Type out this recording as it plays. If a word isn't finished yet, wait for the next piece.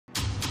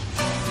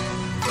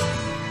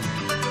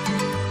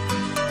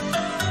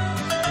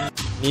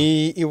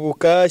ni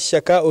ibuka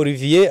Shyaka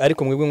Olivier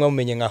ariko mwebwe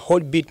mwamumenye nka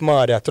HolyBeat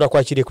Mara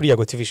turakwakiriye kuri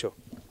Yago TV show.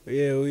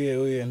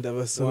 Uye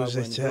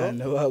ndabasuje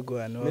cyane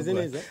wagwana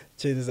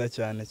cyeza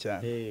cyane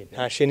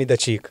nta sheni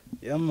idacika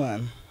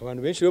man.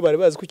 Abantu benshi rero bari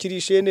bazi ko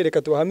ukiri sheni,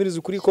 reka tubahamirize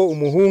ukuri ko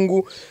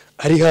umuhungu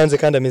ari hanze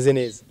kandi ameze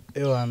neza.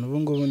 Abantu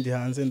ubungubu ndi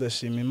hanze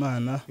ndashima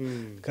Imana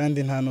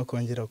kandi nta no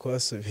kongera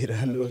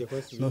kuhasubira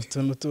no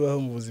tuntu tubaho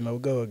mu buzima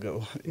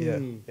bw'abagabo.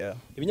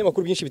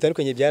 Ibinyamakuru byinshi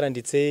bitandukanye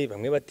byaranditse,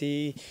 bamwe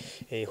bati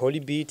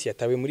HolyBeat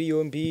yatawe muri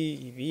yombi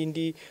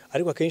ibindi,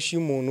 ariko akenshi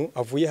iyo umuntu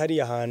avuye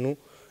hari ahantu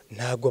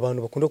ntabwo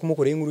abantu bakunda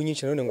kumukorera inkuru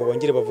nyinshi none ngo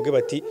bongere bavuge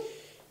bati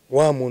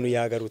wa muntu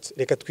yagarutse.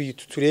 Reka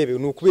turebe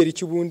ni ukubera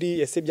iki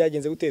ubundi ese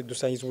byagenze gute,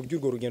 dusangiza uburyo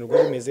urwo rugendo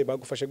rwameze,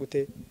 bagufashe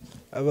gute?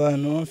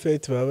 Abantu en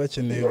fait baba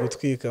bakeneye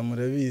gutwika,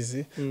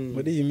 murabizi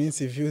muri iyi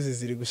minsi views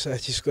ziri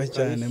gushakishwa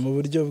cyane mu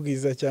buryo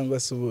bwiza cyangwa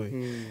se ububi.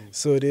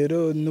 So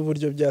rero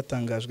n'uburyo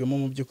byatangajwemo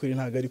mu by'ukuri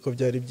ntago ariko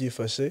byari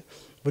byifashe.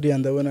 Buriya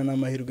ndabona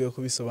n'amahirwe yo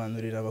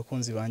kubisobanurira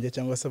abakunzi banjye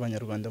cyangwa se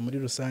abanyarwanda muri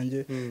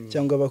rusange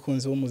cyangwa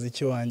abakunzi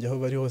b'umuziki wanjye aho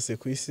bari hose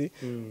ku isi,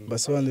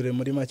 basobanurire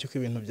muri make uko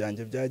ibintu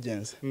byanjye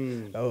byagenze.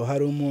 Aho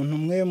hari umuntu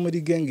umwe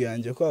muri genge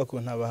yanjye kwa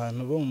kuntu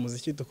abantu bo mu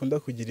muziki dukunda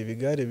kugira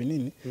ibigare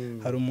binini,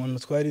 hari umuntu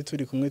twari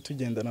turi kumwe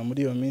tugendana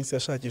muri iyo minsi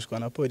ashakishwa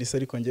na polisi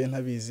ariko njye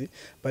ntabizi,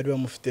 bari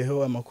bamufiteho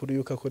amakuru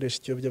yuko akoresha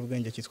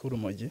ikiyobyabwenge cyitwa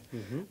Urumogi,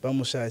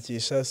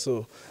 bamushakisha.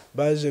 So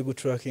baje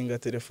gutrackinga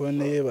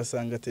telefone ye,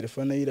 basanga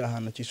telefone ye iri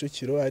ahantu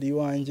Kicukiro ari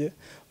wanjye,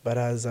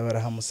 baraza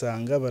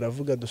barahamusanga,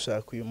 baravuga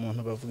dushaka uyu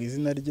muntu, bavuga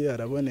izina rye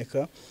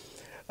araboneka,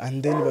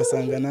 and then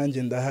basanga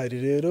nanjye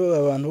ndahari. Rero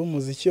abantu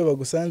b'umuziki iyo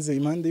bagusanze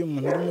impande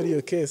y'umuntu ari muri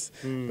iyo case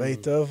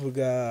bahita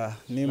bavuga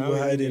nimba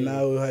hari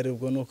nawe hari,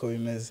 ubwo nuko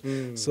bimeze.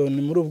 So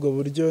ni muri ubwo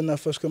buryo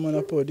nafashwemo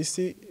na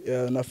polisi,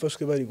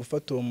 nafashwe bari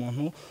gufata uwo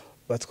muntu,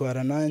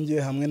 batwara nanjye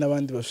hamwe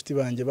n'abandi bashuti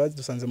banjye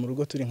badusanze mu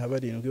rugo turi nka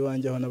 7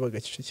 wanjye aho nabaga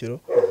Kicukiro,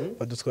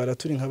 badutwara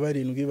turi nka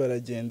 7,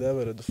 baragenda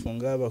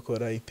baradufunga,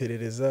 bakora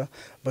iperereza,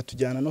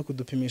 batujyana no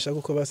kudupimisha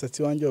kuko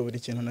basatsi wanjye buri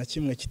kintu na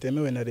kimwe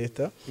kitemewe na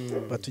leta,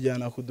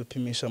 batujyana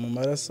kudupimisha mu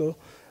maraso,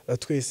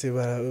 twese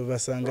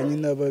basanga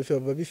nyine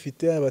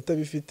ababifite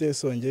abatabifite.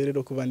 Songere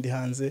rero kuba ndi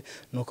hanze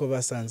nuko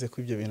basanze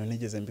ko ibyo bintu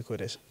nigeze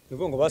mbikoresha.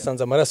 Nivuga ngo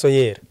basanze amaraso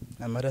yera,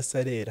 amaraso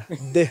arera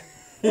de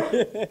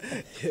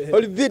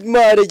HolyBeat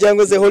Mare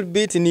cyangwa se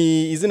HolyBeat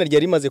ni izina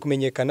ryari rimaze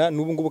kumenyekana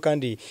n'ubu ngubu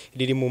kandi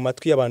riri mu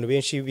matwi y'abantu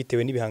benshi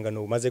bitewe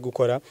n'ibihangano umaze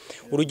gukora.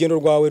 Urugendo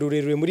rwawe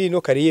rurerure muri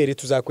ino kariyeri,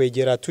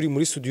 tuzakwegera turi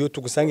muri studio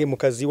tugusange mu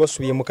kazi,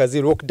 wasubiye mu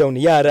kazi lockdown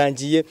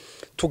yarangiye,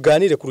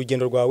 tuganire ku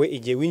rugendo rwawe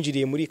igihe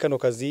winjiriye muri kano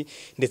kazi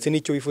ndetse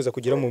n'icyo wifuza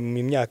kugira mu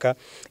myaka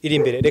iri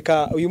imbere.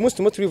 Reka uyu munsi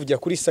turivugira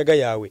kuri saga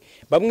yawe.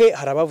 Bamwe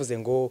harabavuze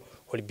ngo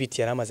HolyBeat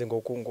yaramaze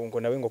ngo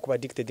nawe ngo kuba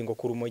addicted ngo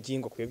ku Urumogi,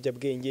 ngo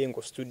kuyobyabwenge,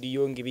 ngo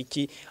studio, ngo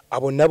ibiki,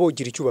 abo nabo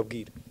gira icyo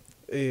ubabwira?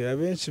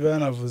 Abenshi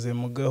banavuze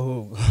mu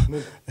gahugu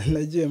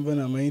nagiye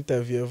mbona ama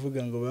interview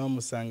avuga ngo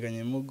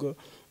bamusanganye mugo,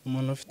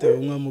 umuntu ufite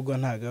umwe mugo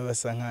ntago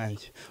abasa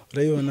nkanjye.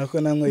 Urayibona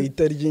ko namwe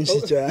itari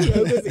ryinshi cyane.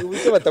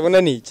 Ubucyo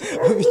batabona niki?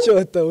 Ubucyo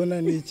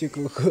batabona niki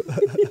kuko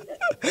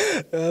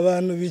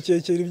abantu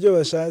bikekera ibyo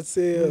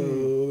bashatse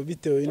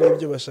bitewe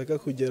n'ibyo bashaka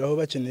kugeraho,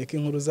 bakeneye ko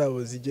inkuru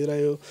zabo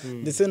zigerayo,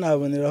 ndetse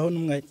naboneraho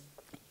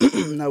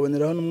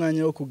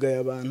n'umwanya wo kugaya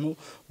abantu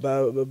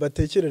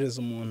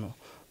batekerereza umuntu.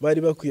 Bari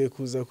bakwiye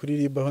kuza kuri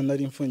ribaho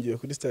nari mfungiye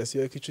kuri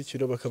station ya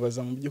Kicukiro, bakabaza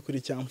mu by'ukuri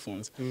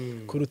cyamfunze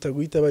kuruta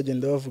guhita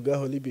bagenda bavuga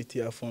HolyBeat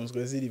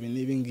yafunzwe ziri ibi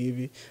n'ibi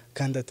ngibi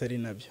kandi atari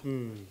nabyo.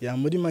 Ya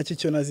muri make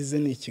icyo nazize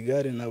ni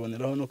ikigare,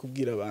 naboneraho no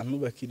kubwira abantu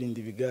bakirinda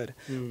ibigare,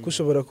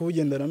 kushobora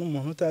kubugendana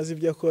n'umuntu utazi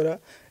ibyo akora,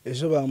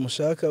 ejo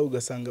bamushaka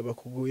ugasanga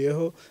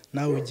bakuguyeho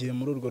nawe ugiye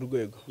muri urwo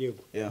rwego.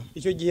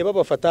 Icyo gihe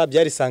babafata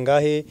byari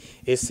sangahe?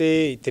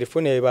 Ese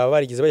telefone yawe baba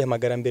barigize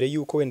bayihamagara mbere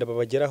yuko wenda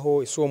babageraho?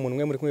 Ese uwo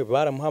muntu muri kumwe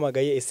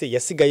baramuhamagaye? Ese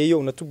yasigayeyo?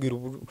 Unatubwira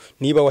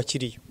niba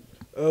wakiriyo?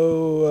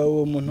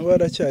 Uwo muntu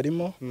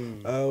baracyarimo,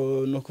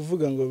 no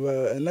kuvuga ngo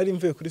nari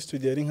mvuye kuri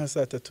studio ari nka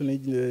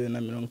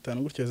 3:50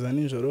 gutyo za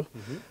nijoro,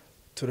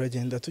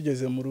 turagenda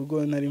tugeze mu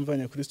rugo, nari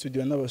mvanye kuri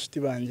studio n'abashuti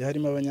banjye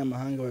harimo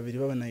abanyamahanga 2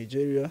 baba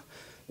Nigeria.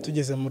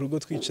 Tugeze mu rugo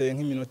twicaye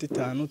nk'iminota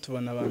 5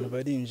 tubona abantu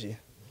barinjiye,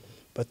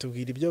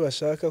 batubwira ibyo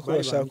bashaka, ko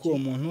bashaka uwo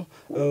muntu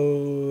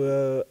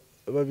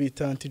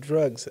babita anti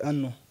drugs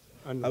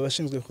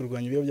abashinzwe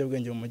kurwanya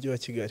ibiyobyabwenge mu mujyi wa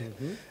Kigali.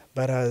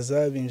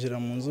 Baraza binjira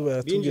mu nzu,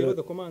 baratubwira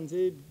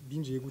badakomanze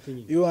binjiye gute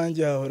nyine?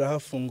 Iwanjye hahora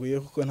hafunguye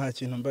kuko nta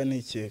kintu mba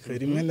nikeka,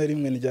 rimwe na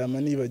rimwe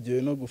ndyama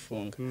nibagiwe no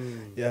gufunga.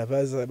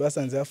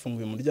 Basanze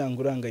hafunguye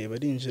umuryango urangaye,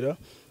 barinjira,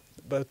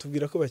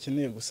 batubwira ko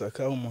bakeneye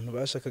gusaka umuntu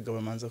bashakaga,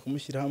 bamanza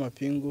kumushyiraho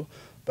amapingu,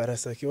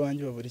 barasaka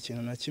iwanjye babura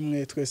ikintu na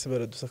kimwe, twese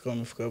baradusaka mu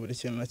mifuka buri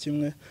kintu na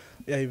kimwe,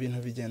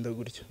 ibintu bigenda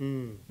gutyo.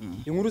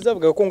 Inkuru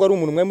zavuga ko ngo ari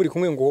umuntu umwe muri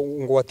kumwe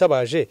ngo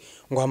watabaje,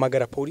 ngo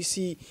hamagara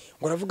polisi,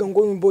 ngo aravuga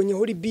ngo mbonye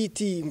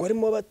HolyBeat ngo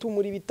arimo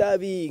abatumura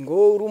ibitabi,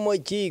 ngo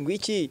Urumogi, ngo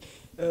iki.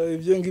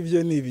 ibyo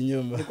ngibyo ni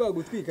ibinyoma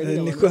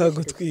ni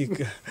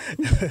kwagutwika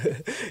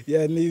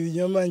ya ni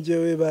ibinyoma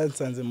njyewe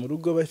bansanze mu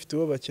rugo bafite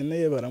uwo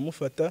bakeneye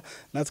baramufata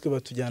natwe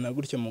batujyana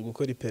gutyo mu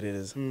gukora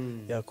iperereza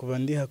ya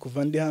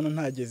kuva ndi hano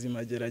ntageze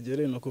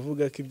imageragere no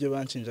kuvuga ko ibyo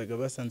banshinjaga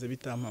basanze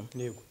bitampama.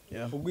 Yego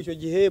ubwo icyo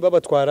gihe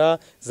babatwara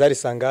zari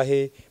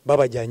sangahe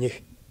babajyanye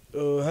he?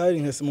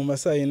 Hari mu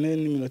masaha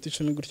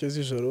 4:10 gutyo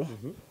z'ijoro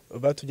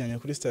batujyanye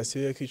kuri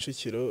station ya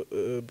Kicukiro,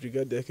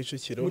 brigade ya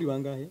Kicukiro. Muri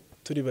bangahe?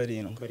 Turi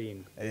barindwi.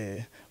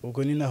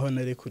 Ubwo ni naho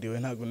narekuriwe,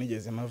 ntago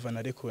nigeze mava,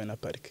 narekuwe na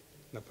parike.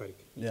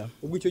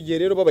 Ubwo icyo gihe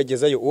rero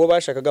babagezayo uwo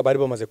bashakaga bari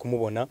bamaze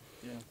kumubona,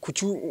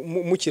 kuki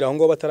mukiraho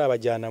ngo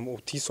batarabajyana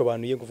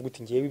utisobanuye kuvuga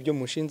uti ngiye ibyo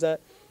mushinza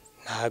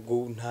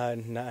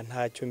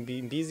ntacyo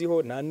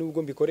mbiziho nta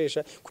nubwo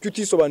mbikoresha, kuki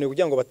utisobanuye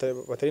kugira ngo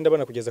batarinda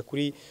bana kugeza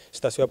kuri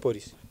station ya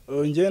polisi?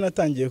 Ngewe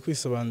natangiye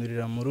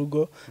kwisobanurira mu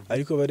rugo,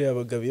 ariko bari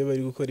abagabiye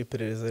bari gukora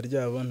iperereza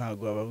ryabo,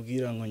 ntago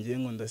bababwira ngo ngiye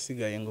ngo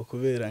ndasigaye ngo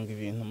kubera ngo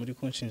ibintu muri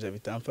kunshinja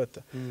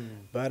bitamfata.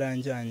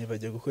 Baranjyanye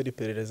bajya gukora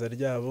iperereza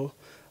ryabo,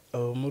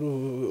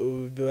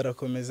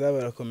 barakomeza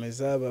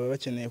baba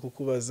bakeneye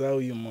kukubaza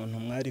uyu muntu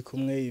mwari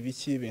kumwe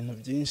ibiki ibintu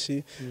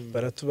byinshi,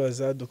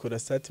 baratubaza, dukora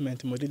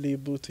statement muri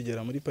libu,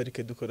 tugera muri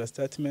parike dukora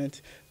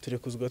statement,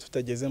 turekuzwa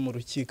tutageze mu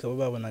rukiko, abo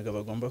babonaga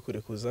bagomba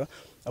kurekuza,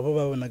 abo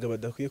babonaga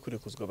badakwiye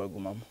kurekuzwa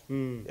bagumamo.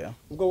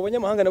 Ubwo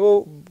abanyamahanga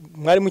nabo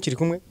mwari mukiri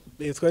kumwe?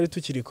 Twari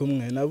tukiri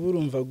kumwe, nabo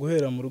urumva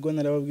guhera mu rugo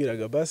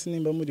narababwiraga basi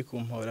nimba muri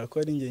kumpora ko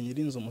ari nge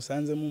nyirinzu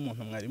musanzemo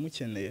umuntu mwari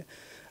mukeneye,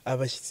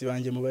 abashyitsi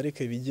banjye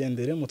mubareke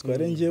bigendere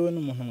mutware ngewe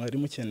n'umuntu mwari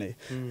mukeneye.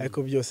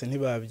 Ariko byose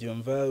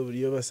ntibabyumva,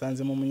 iyo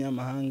basanzemo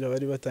umunyamahanga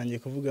bari batangiye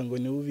kuvuga ngo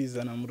niwe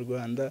ubizana mu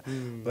Rwanda,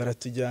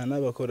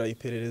 baratujyana bakora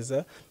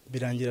iperereza,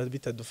 birangira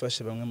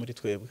bitadufashe bamwe muri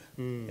twebwe.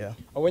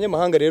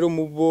 Abanyamahanga rero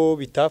mu bo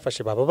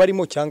bitafashe baba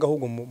barimo cyangwa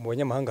ahubwo mu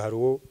banyamahanga hari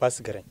uwo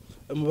basigaranye?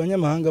 Mu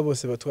banyamahanga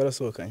bose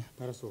batwarasohokanye.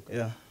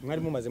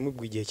 Mwari mumaze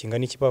mubwo igihe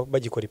kingana iki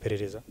bagikora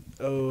iperereza?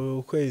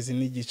 Ukwezi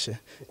n'igice.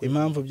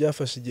 Impamvu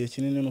byafashe igihe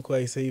kinini nuko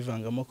hahise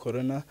hivangamo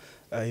corona,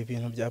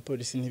 ibintu bya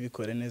polisi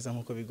ntibikore neza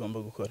nkuko bigomba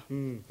gukora.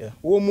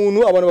 Uwo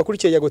muntu abantu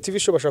bakurikiye Yago TV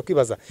show bashaka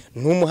kwibaza,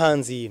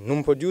 n'umuhanzi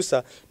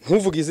n'umuproducer,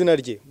 ntuvuga izina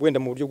rye wenda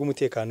mu buryo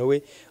bw'umutekano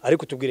we,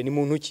 ariko tubwire ni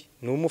muntu ki?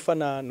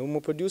 N'umufana,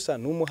 n'umuproducer,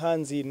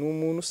 n'umuhanzi,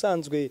 n'umuntu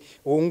usanzwe,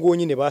 uwo ngo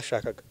nyine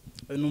bashakaga?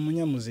 Ni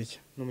umunyamuziki.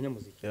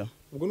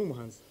 Ubwo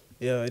n'umuhanzi?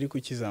 Ariko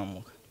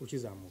ukizamuka.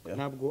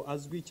 Ntabwo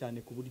azwi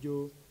cyane ku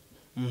buryo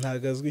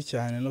ntago azwi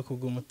cyane no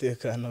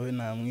kubw'umutekano we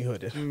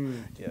namwihorera.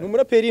 Ni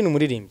umuraperi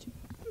n'umuririmbyi?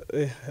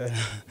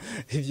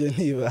 Ibyo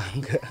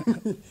nibanga.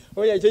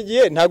 Oya icyo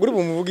gihe ntago uri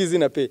bumuvuga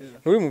izina pe,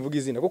 nturi bumuvuga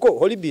izina kuko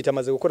HolyBeat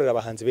amaze gukorera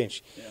abahanzi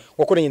benshi.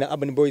 Wakoranye na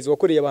Urban Boys,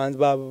 wakoreye abahanzi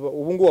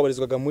ubu ngo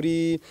wabarizwaga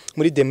muri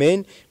The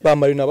Main,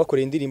 bamarina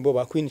bakoreye indirimbo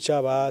ba Queen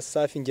Cha, ba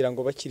Safi ngira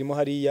ngo bakirimo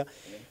hariya.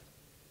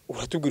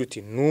 Uratubwira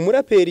uti ni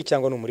umuraperi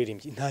cyangwa ni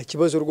umuririmbyi? Nta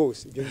kibazo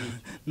rwose ibyo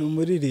ngibyo. Ni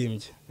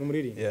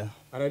umuririmbyi.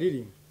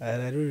 Araririmba.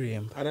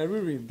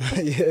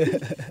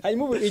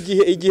 Hanyuma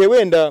igihe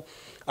wenda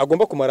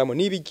agomba kumaramo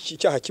niba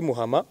icyaha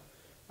kimuhama,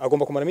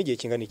 agomba kumaramo igihe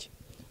kingana iki?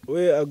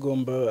 We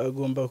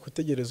agomba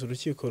gutegereza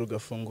urukiko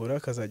rugafungura,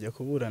 akazajya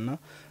kuburana.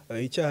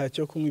 Icyaha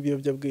cyo kunywa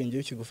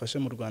ibiyobyabwenge kigufashe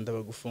mu Rwanda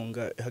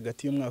bagufunga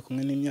hagati y'umwaka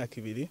umwe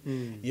n'imyaka 2.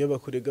 Iyo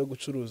bakurega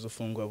gucuruza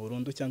ufungwa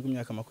burundu cyangwa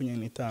imyaka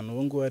 25.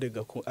 Uwo ngo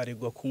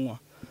aregwa kunywa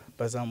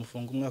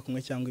bazamufunga umwaka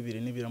umwe cyangwa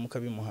 2 nibiramuka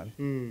bimuhamye.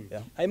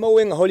 Hanyuma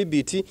wowe nka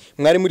HolyBeat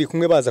mwari muri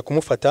kumwe baza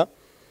kumufata,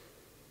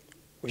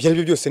 ibyo ari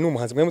byo byose ni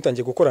umuhanzi mwari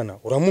mutangiye gukorana,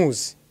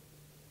 uramuzi?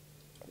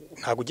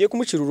 Ntago ugiye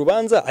kumucira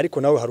urubanza,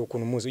 ariko nawe hari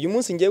ukuntu umuzi. Uyu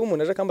munsi ngiye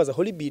umuntu aje akambaza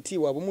HolyBeat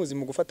waba umuzi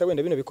mu gufata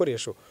wenda bino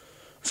bikoresho,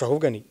 ushaka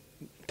kuvuga ni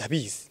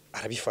ndabizi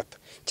arabifata,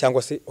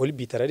 cyangwa se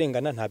HolyBeat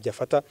ararengana ntabyo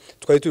afata,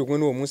 twari turi kumwe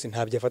n'uwo munsi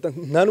ntabyo afata,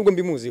 nta nubwo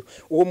mbimuziho.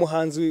 Uwo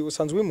muhanzi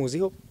usanzwe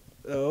wimuziho?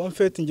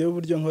 Mfete ngewe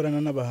uburyo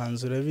nkorana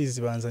n'abahanzi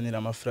urabizi banzanira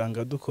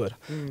amafaranga dukora,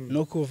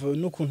 no kuva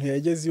n'ukuntu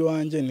yageze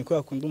iwanjye ni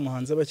kwa kundi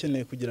umuhanzi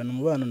abakeneye kugirana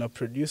umubano na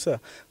producer,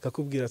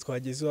 akakubwira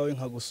twageze iwawe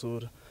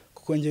nkagusura,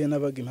 kuko ngiye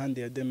nabaga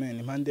impande ya The Main,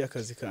 impande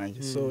y'akazi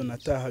kanjye. So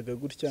natahaga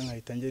gutya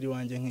nkahita ngera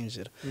iwanjye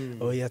nkinjira.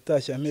 Aho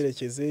yatashye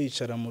amerekeze,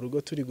 yicara mu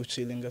rugo turi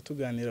gucilinga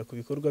tuganira ku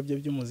bikorwa bye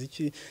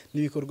by'umuziki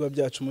n'ibikorwa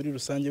byacu muri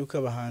rusange, kuko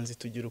abahanzi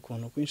tugira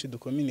ukuntu kwinshi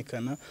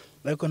dukominikana,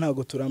 ariko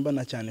ntago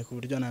turambana cyane ku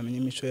buryo namenye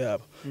imico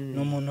yabo.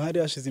 No muntu hari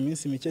hashize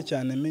iminsi mike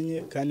cyane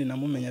menye, kandi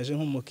namumenyaje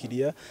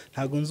nk'umukiriya,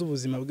 ntago nzi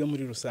ubuzima bwe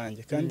muri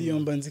rusange, kandi iyo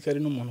mba nzi kari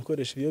n'umuntu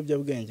ukoresha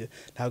ibiyobyabwenge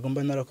ntago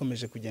mba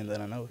narakomeje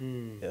kugendana nawe.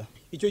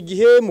 Icyo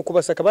gihe mu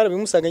kubasaka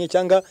barabimusanganye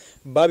cyangwa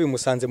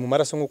babimusanze mu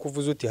maraso nko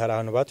kuvuza uti hari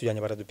ahantu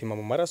batujyanye baradupima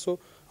mu maraso,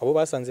 abo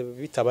basanze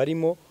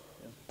bitabarimo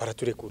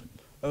baraturekura?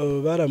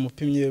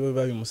 Baramupimye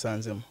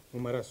babimusanzemo mu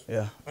maraso.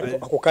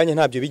 Ariko ako kanya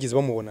ntabyo bigize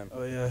bamubonana?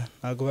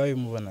 Ntago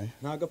babimubonanye.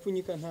 Nta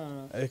gapfunyika, nta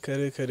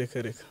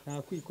reka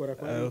nta kwikora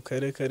kwa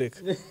reka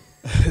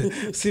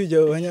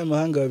sibyo.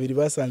 Abanyamahanga babiri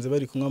basanze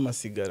bari kunywa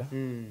amasigara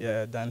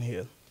ya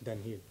Danhill.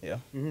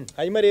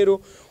 Hanyuma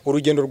rero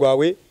urugendo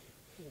rwawe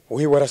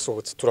wowe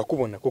warasohotse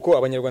turakubona kuko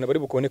abanyarwanda bari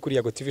bukone kuri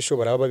Yago TV show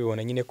baraba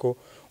babibona nyine ko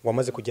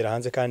wamaze kugera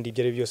hanze kandi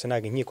ibyo ari byose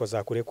naga inkiko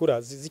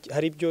zakurekura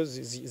hari ibyo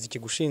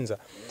zikigushinza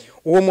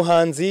uwo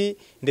muhanzi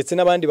ndetse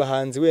n'abandi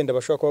bahanzi wenda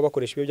bashobora kuba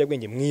bakoresha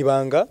ibiyobyabwenge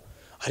mwibanga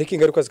ariko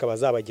ingaruka zikaba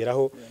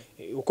zabageraho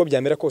uko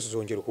byamera kose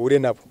uzongera uhure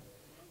nabo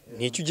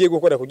nicyo ugiye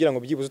gukora kugira ngo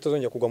byibuze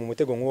utazongera kugwa mu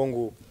mutego nk'uwo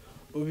nguwo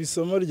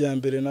ubisomo rya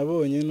mbere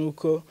nabonye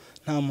nuko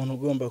nta muntu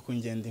ugomba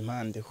kungenda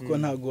impande kuko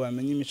ntago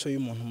wamenya imico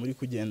y'umuntu muri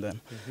kugendana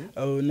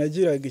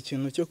nagiraga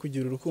ikintu cyo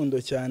kugira urukundo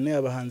cyane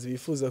abahanzi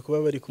bifuza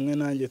kuba bari kumwe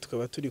nanjye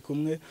tukaba turi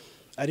kumwe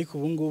ariko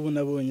ubu ngubu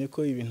nabonye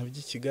ko ibintu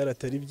by'ikigare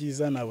atari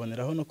byiza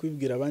naboneraho no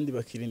kwibwira abandi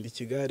bakirinda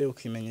ikigare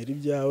ukimenyera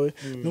ibyawe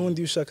n'ubundi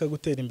ushaka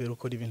gutera imbere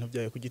ukora ibintu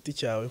byawe ku giti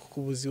cyawe kuko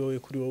ubuzi wowe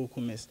kuri wowe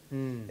ukomeza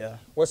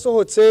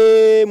wasohotse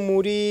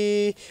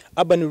muri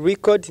Urban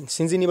Record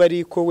sinzi niba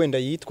ari ko wenda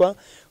yitwa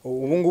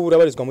ubu ngubu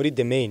urabarizwa muri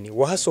The Main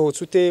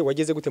wahasohotse ute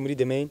wageze gute muri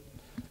The Main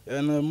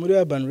muri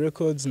Urban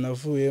Records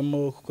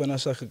navuyemo kuko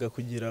nashakaga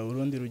kugira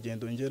urundi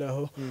rugendo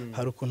ngeraho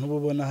hari ukuntu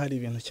ubona hari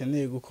ibintu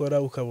ukeneye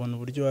gukora ukabona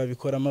uburyo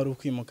wabikoramo ari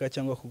ukwimuka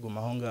cyangwa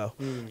kuguma aho ngaho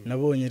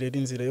nabonye rero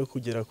inzira yo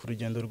kugera ku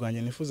rugendo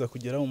rwanjye nifuza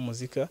kugera mu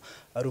muzika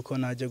ari uko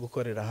najya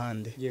gukorera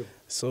ahandi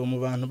so mu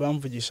bantu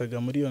bamvugishaga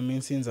muri iyo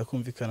minsi nza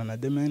kumvikana na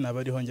The Main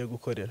abariho njya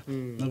gukorera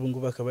n'ubu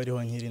ngubu akaba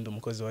ariho nkirinda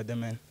umukozi wa The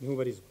Main niho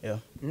barizwa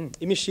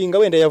imishinga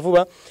wenda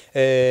yavuba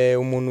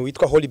umuntu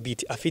witwa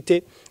HolyBeat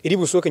afite iri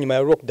busohoke nyuma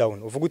ya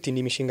lockdown uvuga uti ni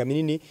imishinga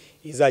minini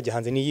izajya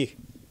hanze ni yihe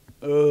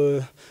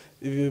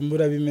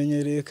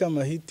murabimenyereye ko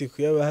amahiti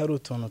kuyaba hari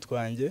utuntu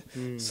twanjye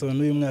so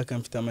n'uyu mwaka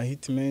mfite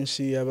amahiti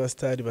menshi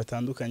y'abastari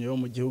batandukanye bo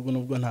mu gihugu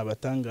nubwo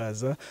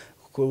ntabatangaza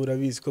kuko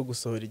urabizi ko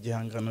gusohora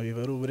igihangano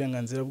biba ari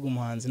uburenganzira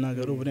bw'umuhanzi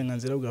ntabwo ari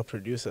uburenganzira bwa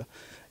producer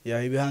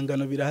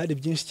ibihangano birahari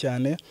byinshi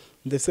cyane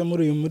ndetse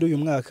muri uyu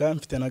mwaka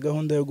mfite na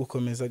gahunda yo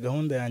gukomeza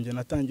gahunda yanjye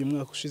natangiye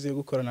umwaka ushize yo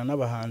gukorana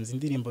n'abahanzi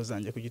indirimbo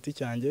zanjye ku giti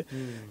cyanjye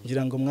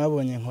ngira ngo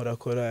mwabonye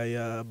nkorakora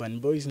ya Urban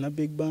Boys na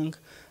Big Bang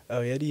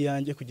yari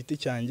yanjye ku giti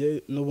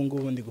cyanjye n'ubu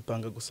ngubu ndi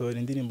gupanga gusohora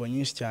indirimbo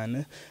nyinshi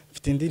cyane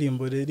mfite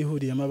indirimbo rero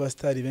ihuriyemo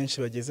abastari benshi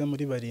bageze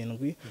muri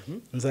 7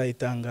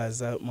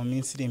 nzayitangaza mu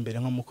minsi iri imbere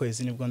nko mu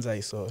kwezi nibwo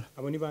nzayisohora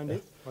abo ni bande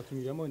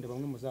batumiriramo wenda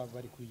bamwe muzaba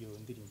bari kuri iyo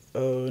ndirimbo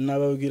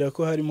nababwira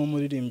ko harimo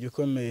umuririmbyi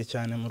ukomeye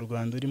cyane mu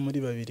Rwanda uri muri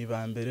 2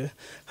 ba mbere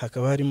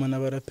hakaba harimo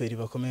n'abaraperi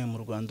bakomeye mu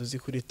Rwanda uzi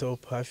kuri top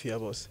hafi ya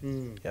bose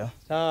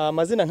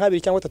amazina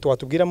nk'abiri cyangwa 3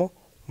 watubwiramo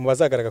mu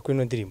bazagaragara kuri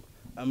ino ndirimbo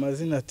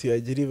amazina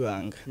tuyagira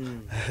ibanga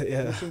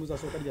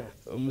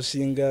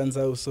umushinga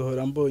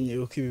nzawusohora mbonye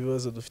uko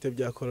ibibazo dufite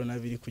bya corona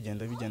biri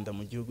kugenda bigenda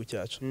mu gihugu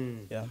cyacu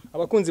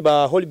abakunzi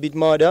ba HolyBeat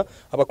Murder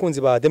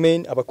abakunzi ba The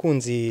Main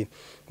abakunzi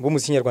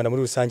b'umuziki nyarwanda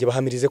muri rusange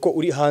bahamirize ko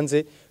uri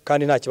hanze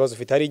kandi nta kibazo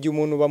ufite hari igihe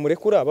umuntu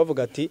bamurekura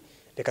bavuga ati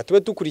reka tube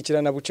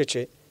dukurikirana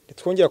bucece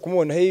twongera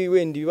kumubona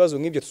wenda ibibazo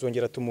nk'ibyo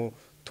tuzongera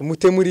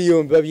tumute muri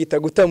yombi babyita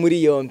guta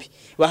muri yombi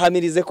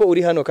bahamirize ko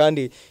uri hano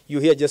kandi you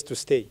here just to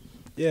stay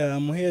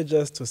I'm here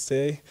just to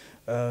say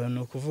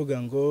no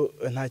kuvuga ngo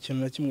nta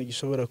kintu na kimwe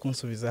gishobora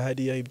kunsubiza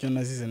hariya ibyo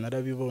nazize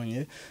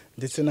narabibonye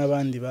ndetse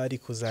n'abandi bari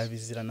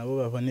kuzabizira nabo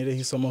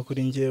babonereho isomo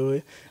kuri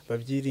njyewe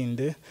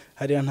babyirinde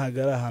hariya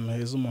ntago ari ahantu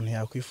heza umuntu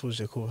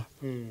yakwifuje kuba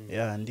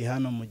ndi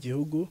hano mu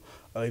gihugu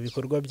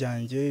ibikorwa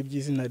byanjye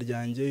iby'izina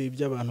ryanjye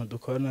iby'abantu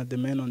dukorana The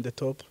Man on the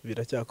Top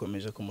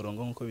biracyakomeje ku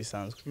murongo nk'uko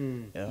bisanzwe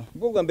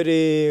ubwa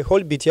mbere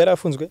HolyBeat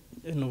yarafunzwe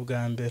ni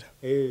ubwa mbere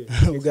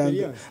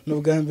ni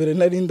ubwa mbere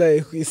nari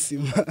ndaye ku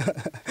isima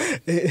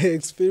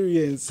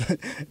experience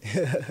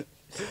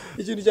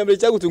ikintu cya mbere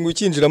cyagutunguye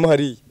ukinjiramo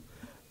hariya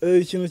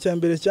ikintu cya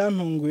mbere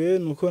cyantunguye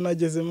nuko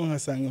nagezemo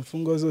nkasanga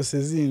imfungo zose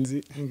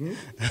zinzi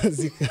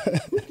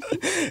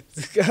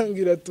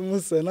zikambwira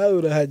tumusa nawe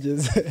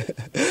urahageze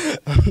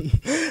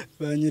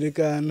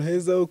banyereka ahantu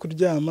heza ho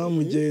kuryama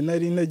mu gihe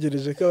nari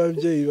ntegereje ko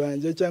ababyeyi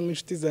banjye cyangwa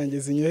inshuti zanjye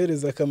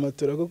zinyohereza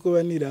akamatora ko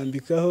kuba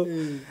nirambikaho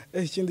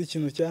ikindi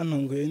kintu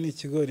cyantunguye ni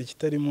ikigori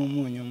kitarimo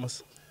umunyu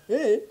musa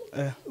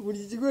buri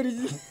kigori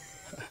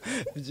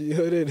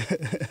byihorere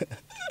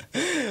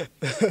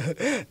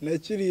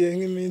nakiriye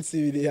nk'iminsi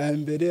 2 ya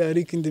mbere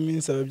ariko indi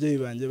minsi ababyeyi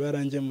banjye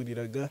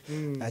barangemuriraga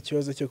nta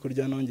kibazo cyo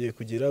kurya nongeye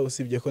kugira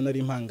usibye ko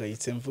nari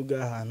mpangayitse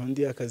mvuga ahantu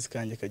ndi akazi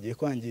kanjye kagiye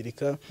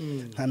kwangirika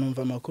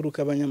nkanumva amakuru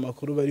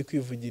k'abanyamakuru bari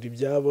kwivugira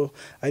ibyabo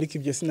ariko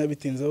ibyo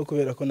sinabitinzeho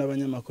kubera ko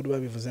n'abanyamakuru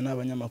babivuze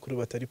n'abanyamakuru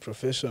batari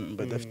profession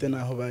badafite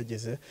naho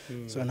bageze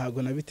so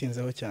ntago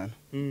nabitinzeho cyane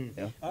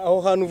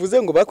aho hantu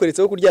uvuze ngo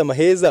bakoretseho kuryama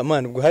heza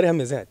man ubwo hari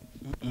hameze hati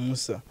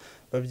musa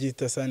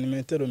babyita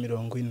santimetero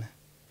 40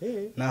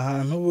 na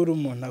ahantu buri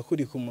umuntu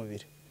akuri ku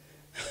mubiri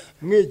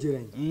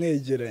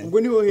mwegeranye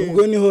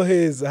ubwo niho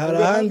heza hari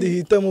ahandi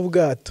hita mu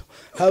bwato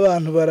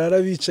abantu barara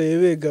bicaye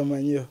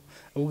begamanyeho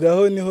ubwo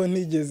aho niho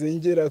nigeze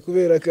ngera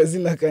kubera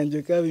akazina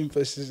kanjye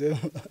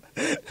kabimfashijemo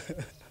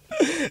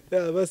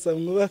basa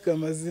mwubaka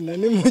amazina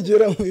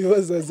nimugera mu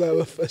bibazo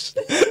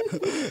azabafasha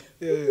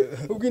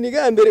ubwo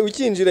iniga ya mbere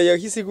ukinjira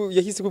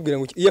yahise kubwira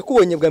ngo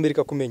yakubonye bwa mbere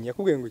kakumenya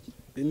yakubwiye ngo iki?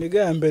 Iniga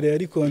ya mbere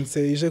yari konse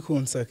ije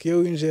kunsaka iyo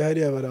winjiye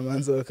hariya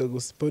baramanza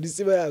bakagusa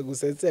polisi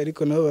bayagusetse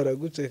ariko nabo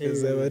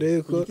baragucekeza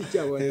barebe ko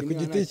ku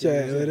giti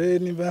cyawe barebe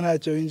niba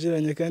ntacyo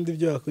winjiranye kandi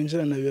ibyo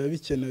wakwinjirana biba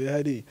bikenewe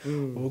hari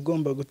uba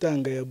ugomba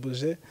gutanga ya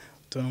buje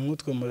tuntu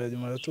nk'utwo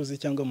muratuzi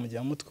cyangwa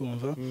mujya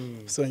mutwumva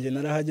songe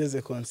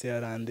narahageze konse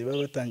yarande baba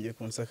batangiye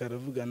kunsaka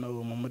aravugana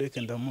ubu mumureke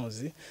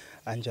ndamuzi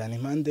anjyana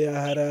impande ya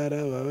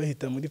harara baba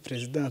bahita muri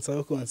presidence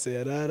aho konse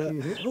yarara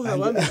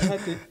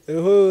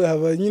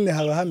haba nyine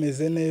haba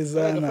hameze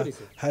neza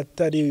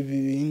hatari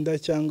ibinda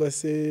cyangwa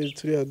se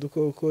turiya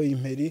dukoko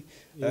imperi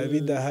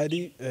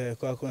bidahari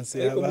kwa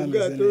konse haba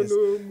hameze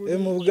neza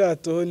mu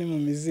bwato ni mu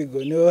mizigo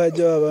niho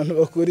hajya abantu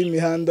bakura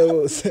imihanda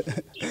bose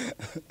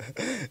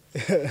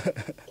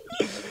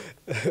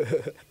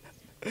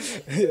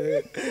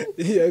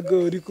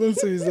yago uri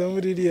kunsubiza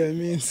muri iriya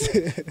minsi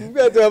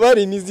ubwato haba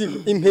hari imizigo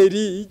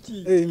imperi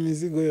iki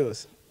imizigo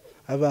yose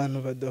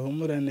abantu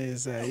badahumura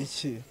neza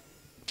iki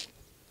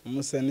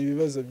umusana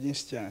ibibazo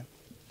byinshi cyane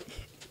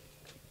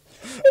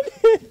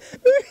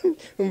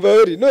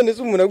mbahori none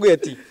se umuntu aguye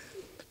ati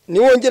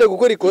niwongera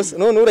gukora ikosa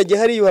none urajye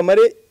hari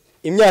uhamare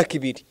imyaka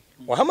 2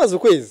 wahamaze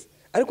ukwezi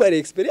ariko hari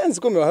experience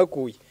ikomeye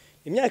wahakuye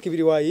imyaka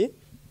 2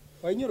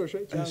 wanyorosha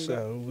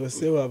cyangwa ubwo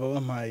se waba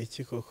wampaye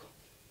iki koko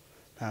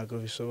ntago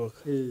bishoboka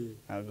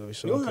ntago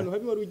bishoboka niho hantu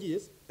habi wari ugiye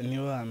se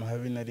niho hantu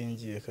habi nari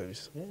ngiye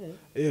kabisa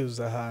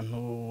uza ahantu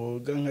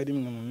woga nka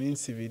rimwe mu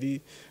minsi 2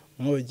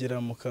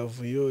 mwogera mu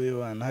kavuyo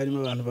y'abantu harimo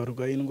abantu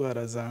barwaye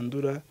indwara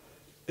zandura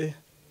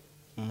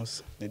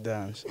umusa ni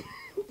danje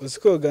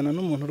usikogana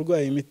n'umuntu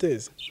urwaye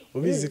imitezi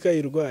ubizi ko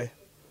ayirwaye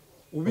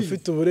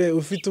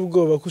ufite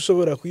ubwoba ko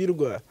ushobora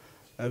kuyirwara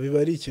biba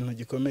ari ikintu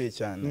gikomeye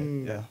cyane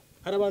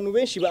hari abantu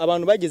benshi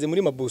abantu bageze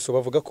muri mabuso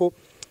bavuga ko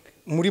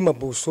muri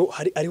mabuso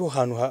ariho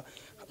hantu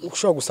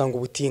ushobora gusanga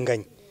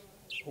ubutinganyi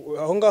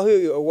aho ngaho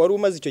wari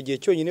umaze icyo gihe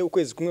cyonyine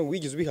ukwezi kumwe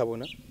wigize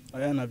ubihabona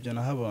aya nabyo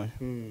nahabonye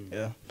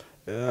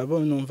abo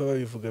numva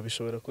babivuga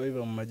bishobora kuba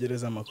biba mu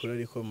magereza makuru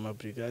ariko mu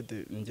mabrigade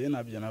ngiye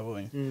nabyo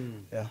nabonye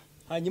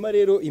hanyuma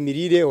rero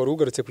imirire wari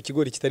ugarutse ku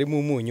kigori kitarimo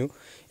umunyu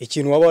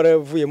ikintu waba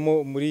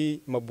waravuyemo muri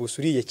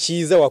mabuso uriye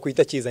cyiza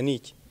wakwita cyiza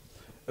niki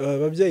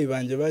ababyeyi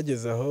banjye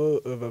bageze aho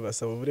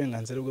babasaba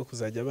uburenganzira bwo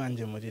kuzajya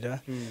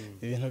bangemurira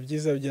ibintu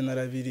byiza byo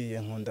narabiriye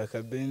nkunda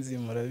akabenzi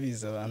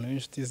murabiza abantu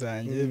b'inshuti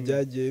zanjye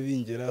byagiye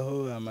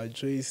bingeraho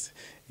amajuice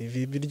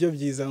ibi biryo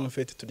byiza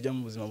mfete turya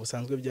mu buzima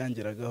busanzwe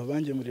byangeragaho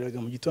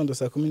bangemuriraga mu gitondo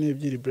saa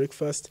 12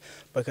 breakfast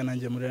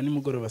bakanangemurira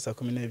nimugoroba saa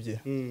 12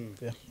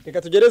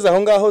 reka tugereze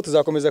aho ngaho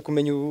tuzakomeza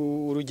kumenya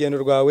urugendo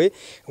rwawe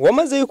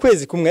wamaze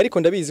y'ukwezi kumwe ariko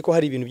ndabizi ko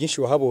hari ibintu byinshi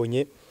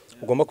wahabonye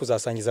ugomba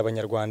kuzasangiza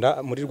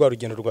abanyarwanda muri rwa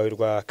rugendo rwawe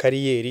rwa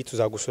kariyeri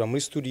tuzagushura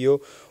muri studio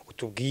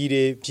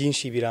utubwire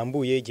byinshi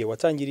birambuye igihe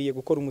watangiriye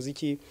gukora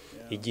umuziki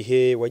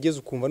igihe wageze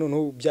ukumva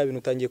noneho bya bintu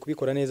utangiye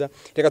kubikora neza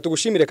reka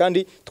tugushimire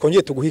kandi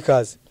twongeye tuguha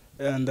ikaze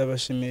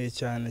ndabashimiye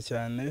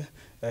cyane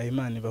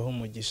Imana ibaho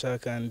umugisha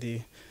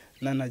kandi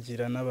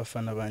nanagira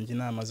n'abafana banjye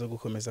inama zo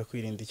gukomeza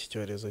kwirinda iki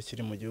cyorezo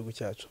kiri mu gihugu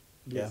cyacu